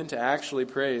begin to actually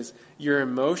praise, your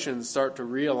emotions start to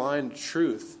realign to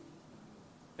truth.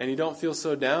 And you don't feel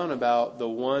so down about the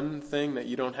one thing that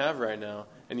you don't have right now.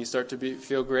 And you start to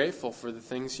feel grateful for the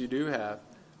things you do have.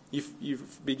 You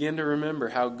begin to remember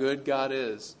how good God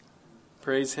is.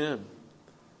 Praise him.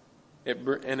 It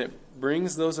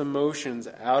brings those emotions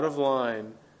out of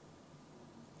line.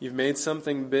 You've made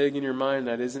something big in your mind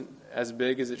that isn't as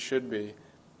big as it should be.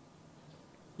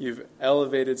 You've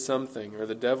elevated something, or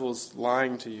the devil's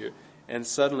lying to you, and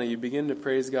suddenly you begin to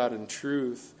praise God, and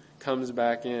truth comes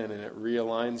back in, and it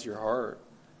realigns your heart.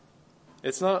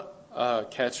 It's not a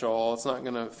catch-all. It's not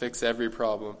going to fix every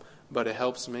problem, but it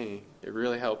helps me. It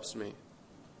really helps me.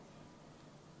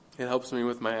 It helps me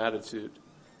with my attitude,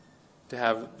 to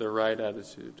have the right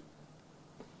attitude.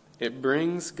 It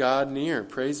brings God near.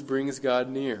 Praise brings God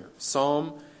near.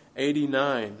 Psalm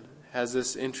 89 has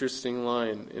this interesting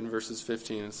line in verses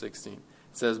 15 and 16. It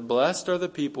says, "Blessed are the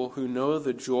people who know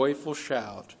the joyful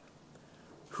shout,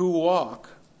 who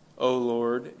walk, O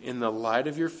Lord, in the light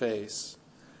of your face,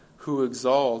 who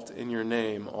exalt in your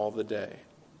name all the day."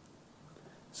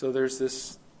 So there's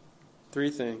this 3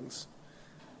 things.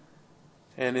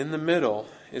 And in the middle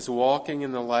is walking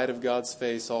in the light of God's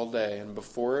face all day. And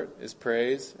before it is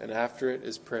praise, and after it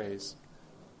is praise.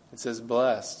 It says,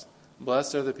 blessed.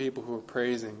 Blessed are the people who are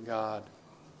praising God.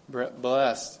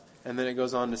 Blessed. And then it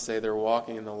goes on to say they're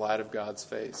walking in the light of God's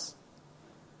face.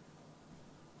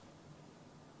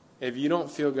 If you don't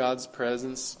feel God's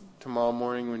presence tomorrow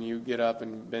morning when you get up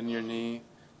and bend your knee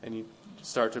and you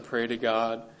start to pray to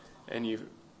God and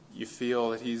you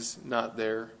feel that he's not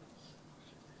there,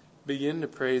 begin to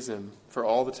praise him for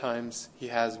all the times he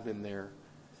has been there.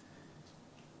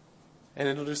 And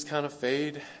it'll just kind of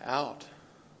fade out.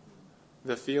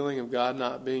 The feeling of God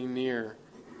not being near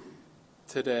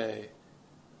today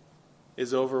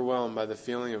is overwhelmed by the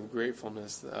feeling of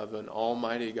gratefulness of an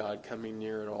almighty God coming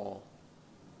near it all.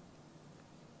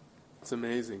 It's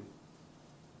amazing.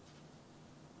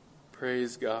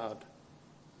 Praise God.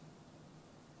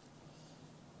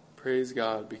 Praise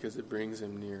God because it brings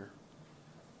him near.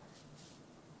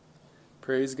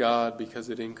 Praise God because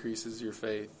it increases your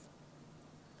faith.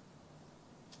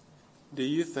 Do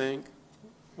you think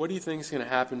What do you think is going to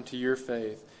happen to your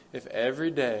faith if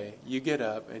every day you get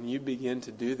up and you begin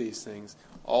to do these things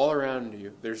all around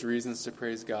you? There's reasons to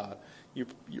praise God. You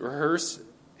rehearse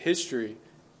history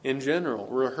in general.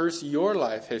 Rehearse your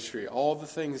life history, all the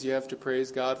things you have to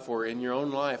praise God for in your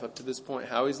own life up to this point,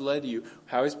 how He's led you,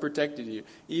 how He's protected you,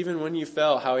 even when you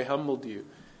fell, how He humbled you.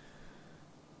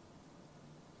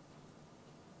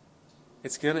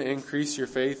 It's going to increase your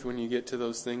faith when you get to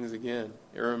those things again.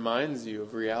 It reminds you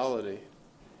of reality.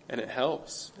 And it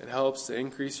helps. It helps to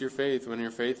increase your faith. When your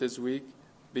faith is weak,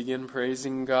 begin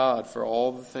praising God for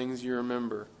all the things you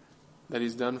remember that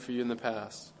He's done for you in the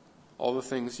past. All the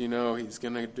things you know He's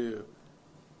going to do.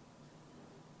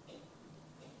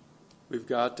 We've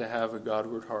got to have a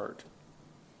Godward heart.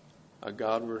 A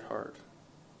Godward heart.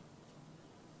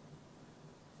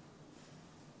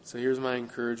 So here's my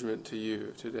encouragement to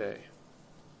you today.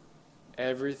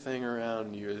 Everything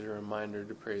around you is a reminder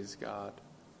to praise God.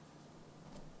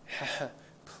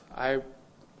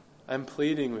 I'm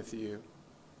pleading with you.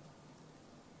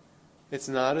 It's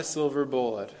not a silver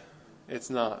bullet. It's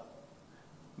not.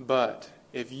 But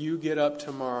if you get up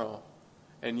tomorrow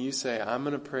and you say, I'm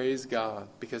going to praise God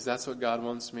because that's what God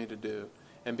wants me to do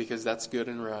and because that's good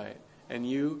and right, and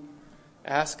you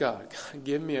ask God,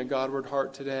 give me a Godward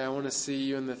heart today. I want to see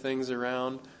you in the things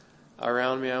around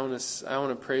me. I want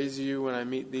to praise you when I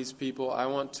meet these people. I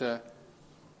want to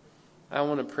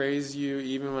praise you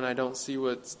even when I don't see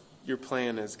what your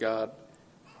plan is, God.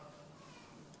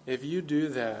 If you do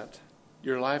that,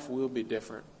 your life will be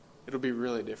different. It'll be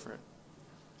really different.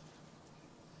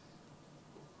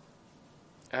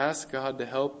 Ask God to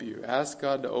help you. Ask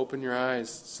God to open your eyes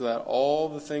so that all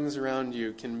the things around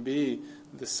you can be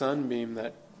the sunbeam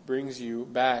that brings you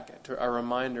back to a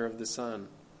reminder of the sun.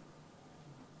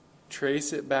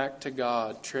 Trace it back to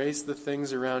God. Trace the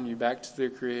things around you back to their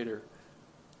Creator.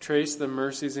 Trace the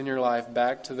mercies in your life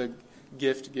back to the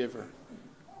gift giver.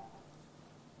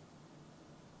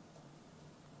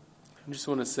 I just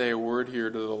want to say a word here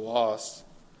to the lost.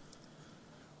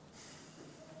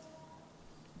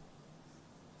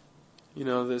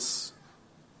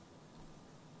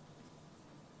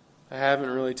 I haven't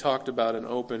really talked about an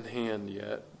open hand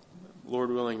yet.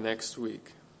 Lord willing, next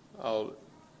week we'll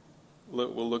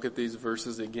look at these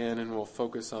verses again and we'll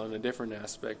focus on a different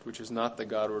aspect, which is not the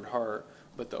Godward heart,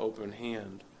 but the open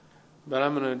hand. But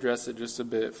I'm going to address it just a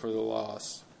bit for the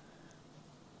lost.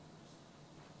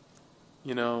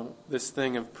 This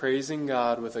thing of praising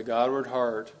God with a Godward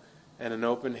heart and an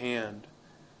open hand,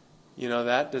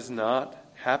 that does not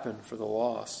happen for the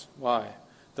lost. Why?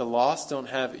 The lost don't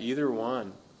have either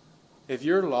one. If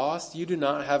you're lost, you do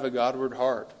not have a Godward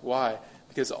heart. Why?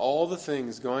 Because all the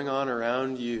things going on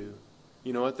around you,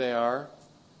 you know what they are?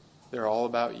 They're all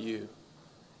about you.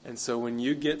 And so when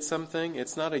you get something,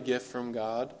 it's not a gift from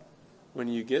God. When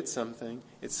you get something,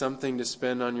 it's something to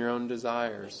spend on your own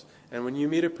desires. And when you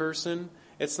meet a person,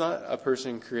 it's not a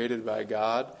person created by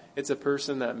God. It's a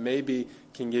person that maybe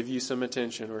can give you some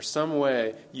attention or some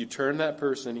way you turn that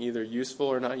person, either useful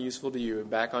or not useful to you,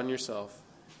 back on yourself.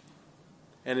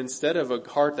 And instead of a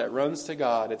heart that runs to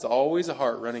God, it's always a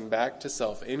heart running back to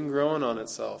self, ingrowing on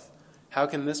itself. How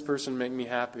can this person make me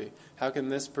happy? How can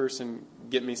this person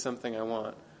get me something I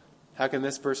want? How can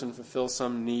this person fulfill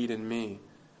some need in me?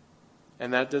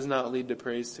 And that does not lead to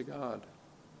praise to God.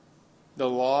 The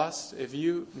lost, if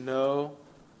you know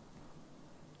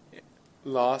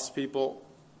lost people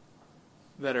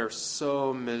that are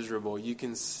so miserable, you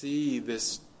can see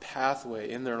this pathway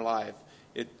in their life,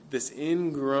 this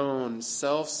ingrown,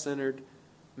 self-centered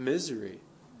misery.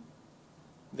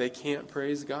 They can't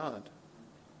praise God.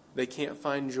 They can't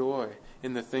find joy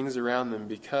in the things around them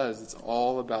because it's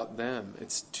all about them.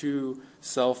 It's too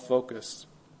self-focused.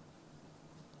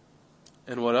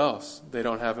 And what else? They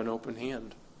don't have an open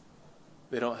hand.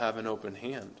 They don't have an open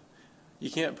hand. You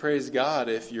can't praise God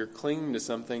if you're clinging to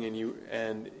something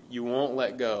and you won't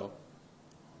let go.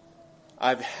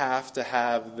 I have to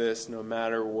have this no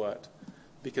matter what.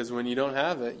 Because when you don't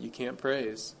have it, you can't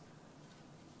praise.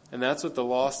 And that's what the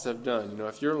lost have done.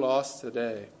 If you're lost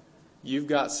today, you've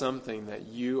got something that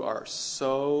you are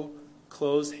so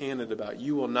close-handed about.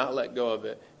 You will not let go of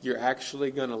it. You're actually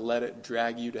going to let it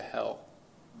drag you to hell.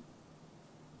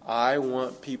 I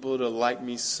want people to like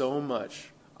me so much,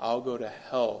 I'll go to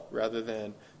hell rather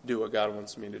than do what God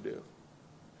wants me to do.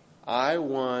 I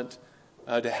want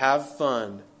to have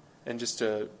fun and just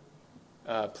to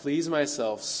please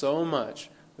myself so much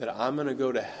that I'm going to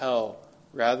go to hell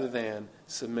rather than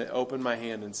open my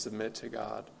hand and submit to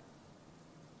God.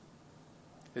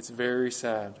 It's very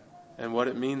sad. And what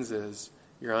it means is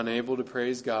You're unable to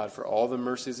praise God for all the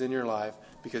mercies in your life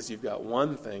because you've got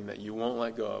one thing that you won't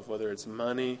let go of, whether it's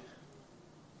money.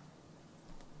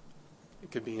 It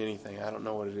could be anything. I don't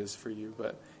know what it is for you,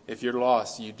 but if you're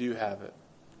lost, you do have it.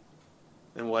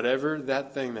 And whatever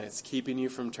that thing that's keeping you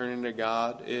from turning to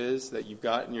God is, that you've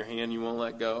got in your hand you won't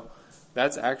let go,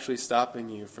 that's actually stopping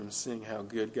you from seeing how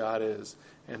good God is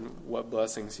and what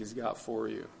blessings He's got for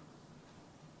you.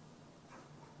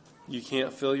 You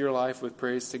can't fill your life with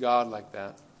praise to God like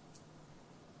that.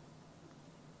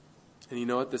 And you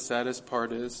know what the saddest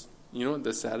part is? You know what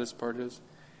the saddest part is?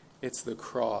 It's the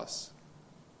cross.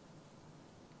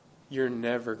 You're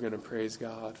never going to praise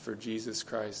God for Jesus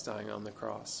Christ dying on the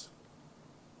cross.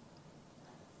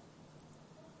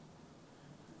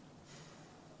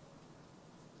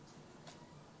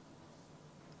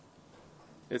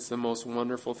 It's the most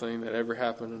wonderful thing that ever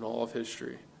happened in all of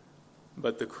history.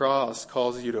 But the cross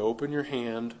calls you to open your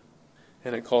hand,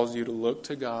 and it calls you to look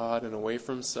to God and away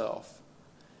from self.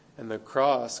 And the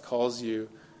cross calls you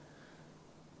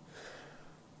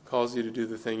to do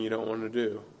the thing you don't want to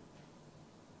do.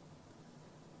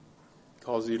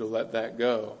 Calls you to let that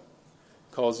go.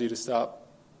 Calls you to stop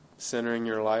centering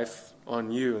your life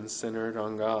on you and center it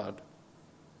on God.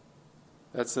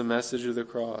 That's the message of the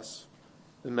cross.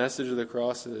 The message of the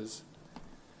cross is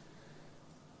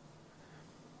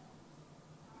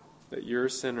that you're a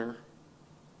sinner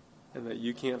and that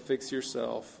you can't fix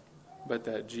yourself, but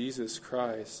that Jesus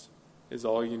Christ is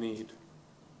all you need.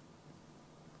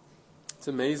 It's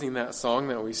amazing, that song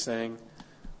that we sang.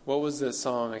 What was that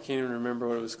song? I can't even remember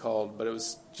what it was called, but it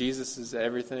was Jesus is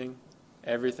everything,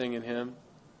 everything in Him.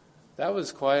 That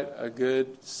was quite a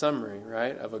good summary,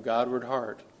 right, of a Godward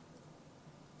heart.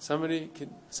 Somebody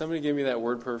give me that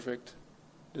word perfect.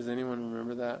 Does anyone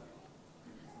remember that?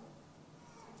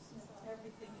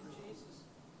 Everything in Jesus.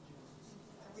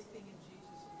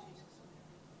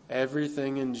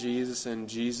 Everything in Jesus and Jesus in everything. Everything in Jesus and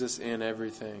Jesus in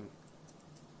everything.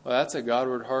 Well, that's a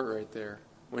Godward heart right there.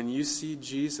 When you see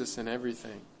Jesus in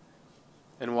everything.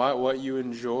 And what you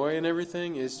enjoy in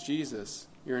everything is Jesus.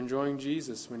 You're enjoying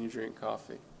Jesus when you drink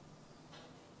coffee.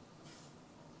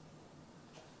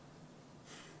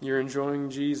 You're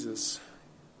enjoying Jesus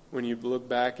when you look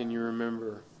back and you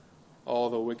remember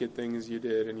all the wicked things you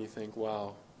did and you think,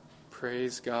 wow,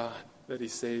 praise God that He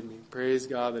saved me. Praise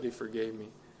God that He forgave me.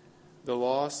 The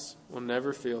lost will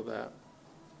never feel that.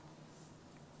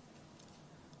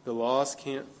 The lost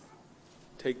can't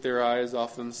take their eyes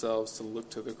off themselves to look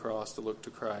to the cross, to look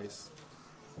to Christ.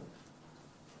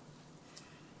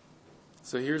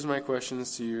 So here's my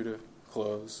questions to you to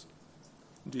close.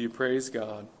 Do you praise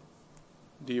God?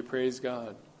 Do you praise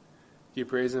God? Do you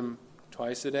praise Him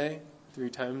twice a day,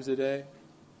 3 times a day,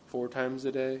 4 times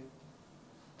a day?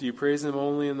 Do you praise Him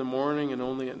only in the morning and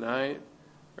only at night?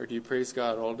 Or do you praise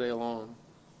God all day long?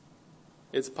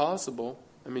 It's possible.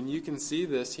 I mean, you can see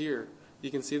this here.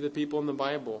 You can see the people in the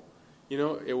Bible. You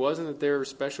know, it wasn't that they were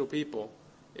special people.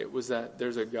 It was that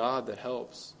there's a God that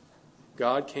helps.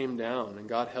 God came down and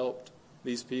God helped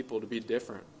these people to be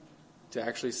different, to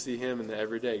actually see Him in the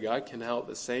everyday. God can help.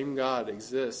 The same God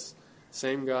exists. The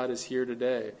same God is here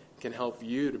today. Can help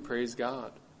you to praise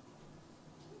God.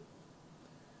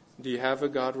 Do you have a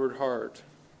Godward heart?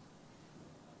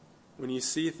 When you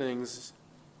see things,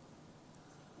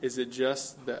 is it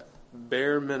just the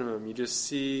bare minimum? You just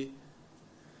see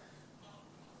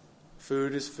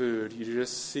food as food. You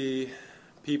just see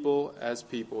people as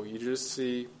people. You just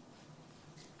see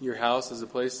your house as a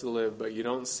place to live, but you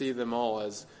don't see them all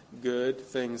as good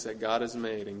things that God has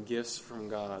made and gifts from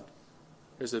God.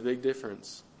 There's a big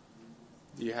difference.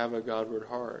 Do you have a Godward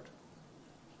heart?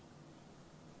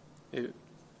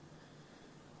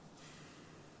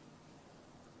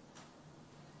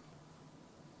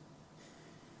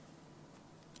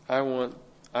 I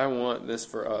want this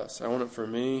for us. I want it for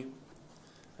me.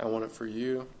 I want it for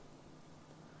you.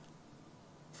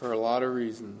 For a lot of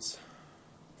reasons.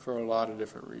 For a lot of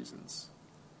different reasons.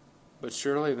 But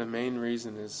surely the main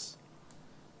reason is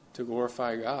to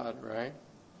glorify God, right?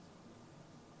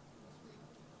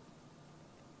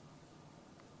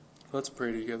 Let's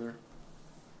pray together.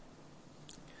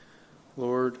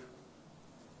 Lord,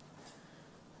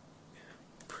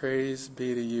 praise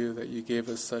be to you that you gave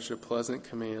us such a pleasant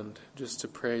command just to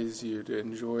praise you, to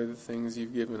enjoy the things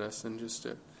you've given us, and just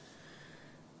to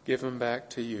give them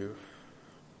back to you.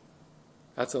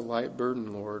 That's a light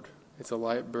burden, Lord. It's a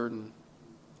light burden.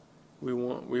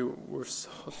 We're so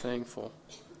thankful.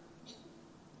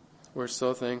 We're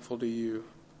so thankful to you.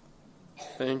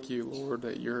 Thank you, Lord,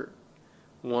 that you're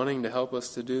wanting to help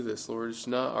us to do this, Lord. It's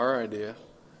not our idea.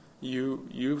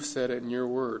 You've said it in your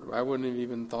word. I wouldn't have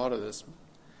even thought of this.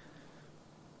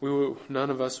 none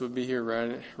of us would be here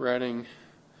writing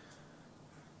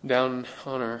down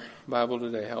on our Bible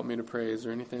today, help me to praise,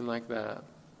 or anything like that,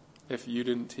 if you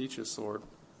didn't teach us, Lord.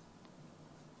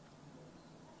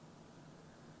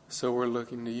 So we're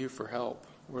looking to you for help.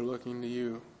 We're looking to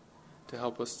you to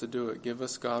help us to do it. Give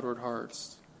us Godward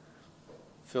hearts.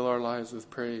 Fill our lives with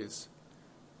praise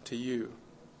to you.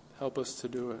 Help us to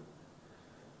do it.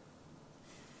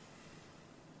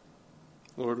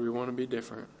 Lord, we want to be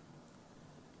different.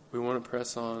 We want to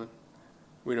press on.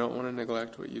 We don't want to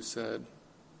neglect what you said.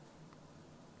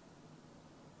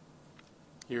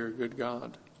 You're a good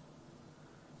God.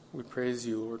 We praise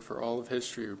you, Lord, for all of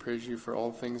history. We praise you for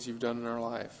all the things you've done in our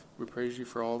life. We praise you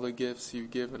for all the gifts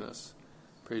you've given us.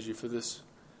 Praise you for this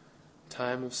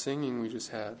time of singing we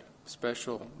just had.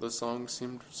 Special. The songs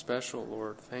seemed special,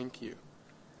 Lord. Thank you.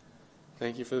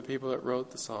 Thank you for the people that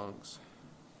wrote the songs.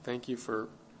 Thank you for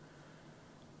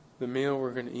the meal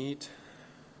we're going to eat.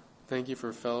 Thank you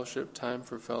for fellowship, time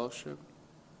for fellowship.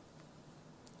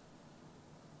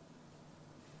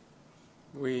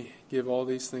 We give all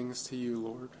these things to you,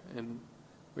 Lord, and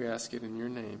we ask it in your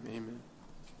name. Amen.